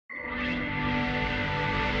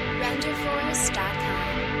rangerforest.com.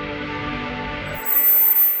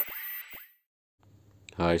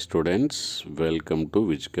 Hi students, welcome to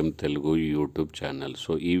CHEM Telugu YouTube channel.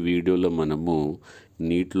 So ఈ వీడియోలో మనము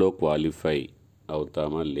నీట్లో క్వాలిఫై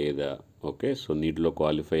అవుతామా లేదా, ఓకే. సో నీట్లో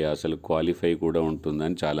అసలు క్వాలిఫై కూడా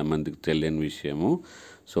ఉంటుందని చాలామందికి తెలియని విషయము.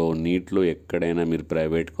 సో నీట్లో ఎక్కడైనా మీరు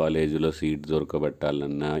ప్రైవేట్ కాలేజీలో సీట్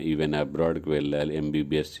దొరకబట్టాలన్నా, ఈవెన్ అబ్రాడ్కి వెళ్ళాలి,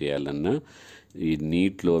 ఎంబీబీఎస్ చేయాలన్నా, ఈ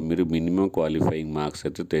నీట్లో మీరు మినిమం క్వాలిఫైయింగ్ మార్క్స్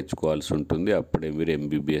అయితే తెచ్చుకోవాల్సి ఉంటుంది. అప్పుడే మీరు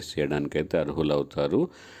ఎంబీబీఎస్ చేయడానికైతే అర్హులు అవుతారు.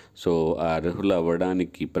 సో ఆ అర్హులు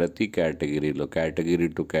అవ్వడానికి ప్రతి కేటగిరీలో category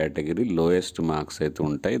to category lowest marks అయితే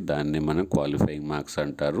ఉంటాయి. దాన్ని మనం క్వాలిఫైయింగ్ మార్క్స్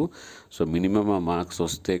అంటారు. సో మినిమం ఆ మార్క్స్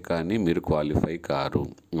వస్తే కానీ మీరు క్వాలిఫై కారు,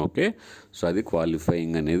 ఓకే. సో అది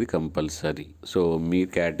క్వాలిఫైయింగ్ అనేది కంపల్సరీ. సో మీ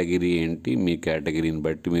కేటగిరీ ఏంటి, మీ కేటగిరీని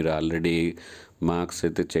బట్టి మీరు ఆల్రెడీ మార్క్స్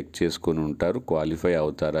అయితే చెక్ చేసుకొని ఉంటారు, క్వాలిఫై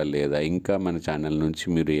అవుతారా లేదా. ఇంకా మన ఛానల్ నుంచి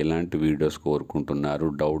మీరు ఎలాంటి వీడియోస్ కోరుకుంటున్నారు,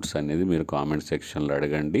 డౌట్స్ అనేది మీరు కామెంట్ సెక్షన్లో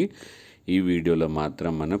అడగండి. ఈ వీడియోలో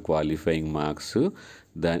మాత్రం మన క్వాలిఫైయింగ్ మార్క్స్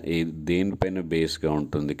దేనిపైన బేస్గా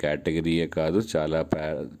ఉంటుంది, కేటగిరీయే కాదు,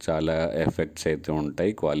 చాలా ఎఫెక్ట్స్ అయితే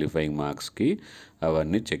ఉంటాయి క్వాలిఫైయింగ్ మార్క్స్కి.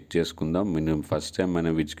 అవన్నీ చెక్ చేసుకుందాం. మినిమం ఫస్ట్ టైం మన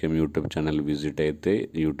CHEM యూట్యూబ్ ఛానల్ విజిట్ అయితే,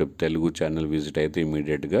 యూట్యూబ్ తెలుగు ఛానల్ విజిట్ అయితే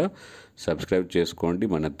ఇమీడియట్గా సబ్స్క్రైబ్ చేసుకోండి.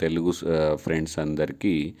 మన తెలుగు ఫ్రెండ్స్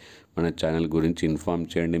అందరికీ మన ఛానల్ గురించి ఇన్ఫామ్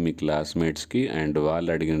చేయండి, మీ క్లాస్మేట్స్కి. అండ్ వాళ్ళు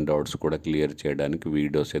అడిగిన డౌట్స్ కూడా క్లియర్ చేయడానికి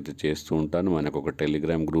వీడియోస్ అయితే చేస్తూ ఉంటాను. మనకు ఒక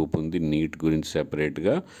టెలిగ్రామ్ గ్రూప్ ఉంది నీట్ గురించి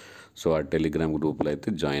సెపరేట్గా. సో ఆ టెలిగ్రామ్ గ్రూప్లో అయితే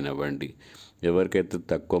జాయిన్ అవ్వండి. ఎవరికైతే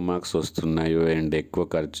తక్కువ మార్క్స్ వస్తున్నాయో అండ్ ఎక్కువ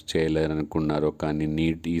ఖర్చు చేయలేరనుకున్నారో, కానీ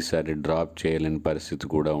నీట్ ఈసారి డ్రాప్ చేయలేని పరిస్థితి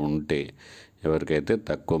కూడా ఉంటే, ఎవరికైతే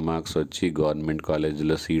తక్కువ మార్క్స్ వచ్చి గవర్నమెంట్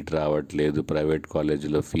కాలేజీలో సీట్ రావట్లేదు, ప్రైవేట్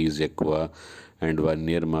కాలేజీలో ఫీజు ఎక్కువ అండ్ 1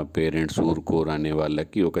 year మా పేరెంట్స్ ఊరుకోరు అనే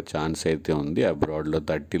వాళ్ళకి ఒక ఛాన్స్ అయితే ఉంది అబ్రాడ్లో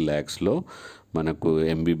 30 lakhsలో మనకు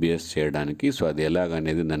ఎంబీబీఎస్ చేయడానికి. సో అది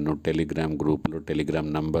ఎలాగనేది నన్ను టెలిగ్రామ్ గ్రూప్లో టెలిగ్రామ్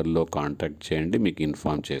నంబర్లో కాంటాక్ట్ చేయండి, మీకు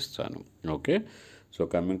ఇన్ఫామ్ చేస్తాను, okay. So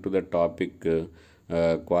coming to the topic,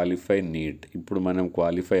 qualify neat. ఇప్పుడు మనం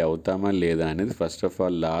క్వాలిఫై అవుతామా లేదా అనేది first of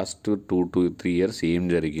all last 2 to 3 years ఏం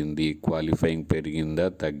జరిగింది, క్వాలిఫైయింగ్ పెరిగిందా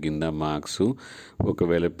తగ్గిందా మార్క్స్,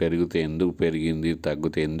 ఒకవేళ పెరిగితే ఎందుకు పెరిగింది,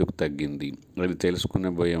 తగ్గితే ఎందుకు తగ్గింది, అది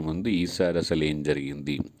తెలుసుకునే పోయే ముందు ఈసారి అసలు ఏం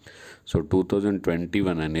జరిగింది. సో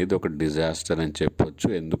 2021 అనేది ఒక డిజాస్టర్ అని చెప్పొచ్చు.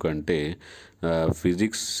 ఎందుకంటే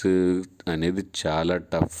ఫిజిక్స్ అనేది చాలా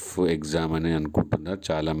టఫ్ ఎగ్జామ్ అని అనుకుంటున్నారు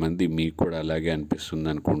చాలామంది, మీకు కూడా అలాగే అనిపిస్తుంది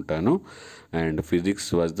అనుకుంటాను. And physics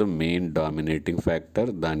was the main dominating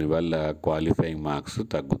factor. దానివల్ల క్వాలిఫైయింగ్ మార్క్స్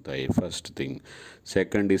తగ్గుతాయి, ఫస్ట్ థింగ్.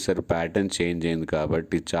 సెకండ్, ఈసారి ప్యాటర్న్ చేంజ్ అయింది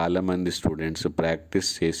కాబట్టి చాలామంది స్టూడెంట్స్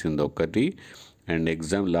ప్రాక్టీస్ చేసింది ఒకటి, అండ్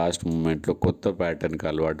ఎగ్జామ్ లాస్ట్ మూమెంట్లో కొత్త ప్యాటర్న్కి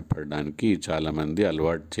అలవాటు పడడానికి చాలామంది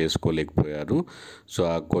అలవాటు చేసుకోలేకపోయారు. సో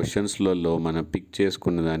ఆ క్వశ్చన్స్లలో మనం పిక్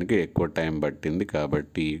చేసుకునే దానికి ఎక్కువ టైం పట్టింది.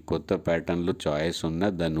 కాబట్టి కొత్త ప్యాటర్న్లో చాయిస్ ఉన్నా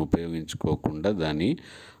దాన్ని ఉపయోగించుకోకుండా దాని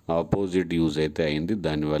ఆపోజిట్ యూజ్ అయితే అయింది.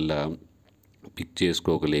 దానివల్ల పిక్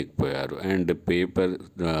చేసుకోలేకపోయారు. అండ్ పేపర్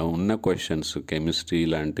ఉన్న క్వశ్చన్స్, కెమిస్ట్రీ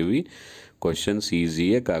లాంటివి క్వశ్చన్స్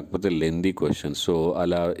ఈజీయే, కాకపోతే లెందీ క్వశ్చన్స్. సో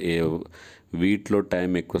అలా వీటిలో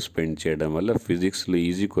టైం ఎక్కువ స్పెండ్ చేయడం వల్ల ఫిజిక్స్లో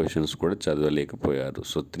ఈజీ క్వశ్చన్స్ కూడా చదవలేకపోయారు.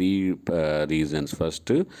 So 3 reasons.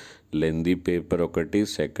 First, lengthy paper ఒకటి.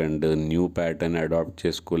 Second, new pattern adapt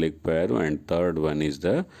చేసుకోలేకపోయారు. And third one is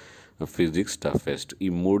the physics toughest.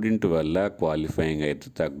 ఈ మూడింటి వల్ల క్వాలిఫైయింగ్ అయితే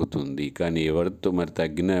తగ్గుతుంది. కానీ ఎవరితో మరి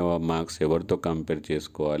తగ్గిన మార్క్స్ ఎవరితో కంపేర్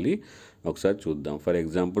చేసుకోవాలి ఒకసారి చూద్దాం. ఫర్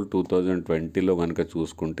ఎగ్జాంపుల్ 2020లో కనుక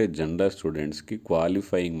చూసుకుంటే జనరల్ స్టూడెంట్స్కి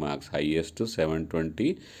క్వాలిఫైయింగ్ మార్క్స్ హైయెస్ట్ 720.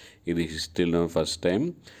 ఇది హిస్టరీలో first time.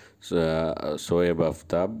 Shoaib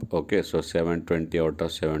Aftab, okay. So 720 out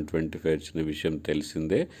of 725 వచ్చిన విషయం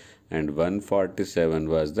తెలిసిందే. And 147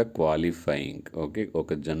 was the qualifying, okay.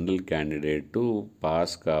 ఒక జనరల్ క్యాండిడేటు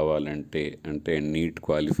పాస్ కావాలంటే, అంటే నీట్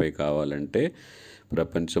క్వాలిఫై కావాలంటే,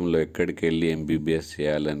 ప్రపంచంలో ఎక్కడికి వెళ్ళి ఎంబీబీఎస్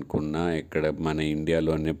చేయాలనుకున్నా, ఎక్కడ మన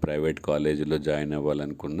ఇండియాలోనే ప్రైవేట్ కాలేజీలో జాయిన్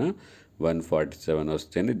అవ్వాలనుకున్నా 147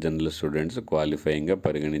 వస్తేనే జనరల్ స్టూడెంట్స్ క్వాలిఫైయింగ్గా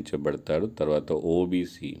పరిగణించబడతారు. తర్వాత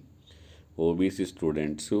ఓబీసీ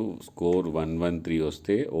స్టూడెంట్స్ స్కోర్ 113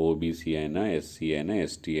 వస్తే, ఓబీసీ అయినా, ఎస్సీ అయినా,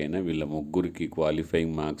 ఎస్టీ అయినా, వీళ్ళ ముగ్గురికి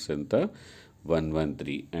క్వాలిఫైయింగ్ మార్క్స్ ఎంత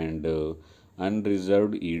 113. అండ్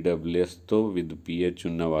అన్రిజర్వ్డ్ ఈడబ్ల్యూఎస్తో విత్ పిహెచ్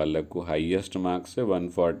ఉన్న వాళ్ళకు highest marks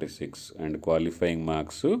 146 and qualifying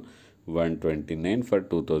marks 129 for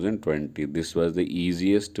 2020. This was the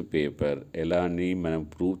easiest paper. ఎలా అని మనం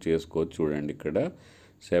ప్రూవ్ చేసుకోవచ్చు చూడండి. ఇక్కడ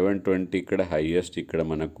 720 ఇక్కడ హైయెస్ట్, ఇక్కడ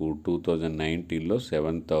మనకు 2019లో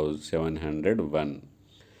 7701.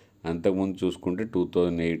 అంతకుముందు చూసుకుంటే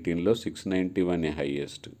 2018లో 691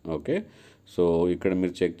 హైయెస్ట్, ఓకే. సో ఇక్కడ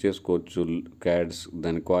మీరు చెక్ చేసుకోవచ్చు క్యాడ్స్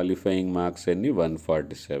దాని క్వాలిఫైయింగ్ మార్క్స్ అన్ని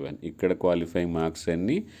 147, ఇక్కడ క్వాలిఫైయింగ్ మార్క్స్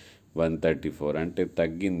అన్ని 134 అంటే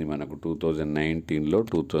తగ్గింది మనకు 2019లో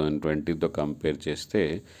 2020తో కంపేర్ చేస్తే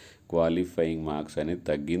క్వాలిఫైయింగ్ మార్క్స్ అనేది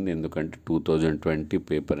తగ్గింది. ఎందుకంటే 2020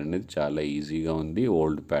 పేపర్ అనేది చాలా ఈజీగా ఉంది,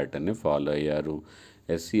 ఓల్డ్ ప్యాటర్నే ఫాలో అయ్యారు.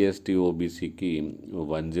 ఎస్సీ ఎస్టీ ఓబీసీకి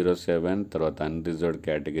 107, తర్వాత అన్రిజర్వ్డ్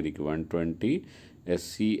కేటగిరీకి 120,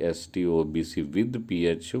 SC ST OBC with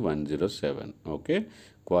pH 107. Okay,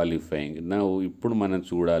 qualifying. నా ఇప్పుడు మనం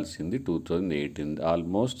చూడాల్సింది 2018,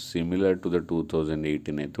 ఆల్మోస్ట్ సిమిలర్ టు ద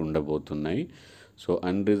 2018 అయితే ఉండబోతున్నాయి. సో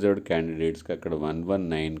అన్రిజర్వ్డ్ క్యాండిడేట్స్కి అక్కడ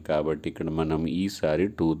 119, కాబట్టి ఇక్కడ మనం ఈసారి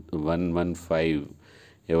 115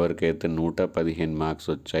 ఎవరికైతే 115 మార్క్స్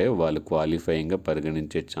వచ్చాయో వాళ్ళు క్వాలిఫైయింగ్గా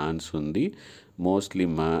పరిగణించే ఛాన్స్ ఉంది. Mostly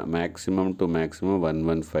maximum to maximum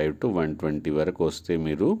 115 to 120 వరకు వస్తే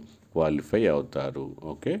మీరు క్వాలిఫై అవుతారు.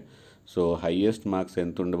 ఓకే, సో హైయెస్ట్ మార్క్స్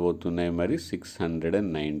ఎంత ఉండబోతున్నాయి మరి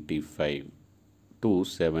 695 to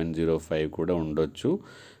 705 కూడా ఉండొచ్చు.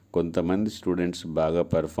 కొంతమంది స్టూడెంట్స్ బాగా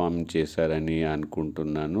పర్ఫామ్ చేశారని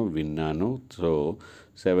విన్నాను. సో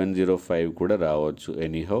 705 కూడా రావచ్చు.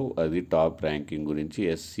 ఎనీహౌ అది టాప్ ర్యాంకింగ్ గురించి.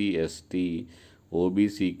 ఎస్సీ ఎస్టీ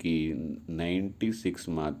ఓబీసీకి 96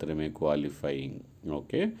 మాత్రమే క్వాలిఫైయింగ్.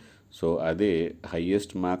 ఓకే, సో అదే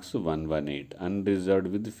highest marks 118. Unreserved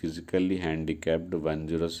with physically handicapped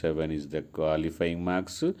 107 is the qualifying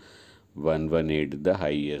marks, 118 the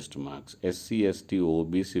highest marks. SC ST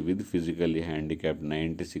OBC with physically handicapped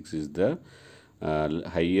 96 is the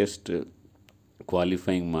highest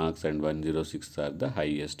qualifying marks and 106 are the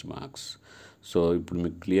highest marks. So ఇప్పుడు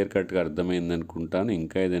మీకు clear కట్గా అర్థమైంది అనుకుంటాను.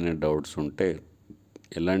 ఇంకా ఏదైనా doubts ఉంటే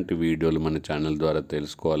ఎలాంటి వీడియోలు మన ఛానల్ ద్వారా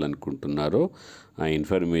తెలుసుకోవాలనుకుంటున్నారో ఆ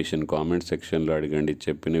ఇన్ఫర్మేషన్ కామెంట్ సెక్షన్లో అడగండి.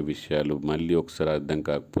 చెప్పిన విషయాలు మళ్ళీ ఒకసారి అర్థం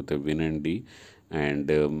కాకపోతే వినండి.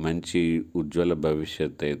 అండ్ మంచి ఉజ్వల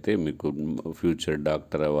భవిష్యత్తు అయితే మీకు ఫ్యూచర్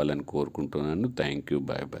డాక్టర్ అవ్వాలని కోరుకుంటున్నాను. Thank you,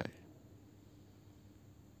 bye bye.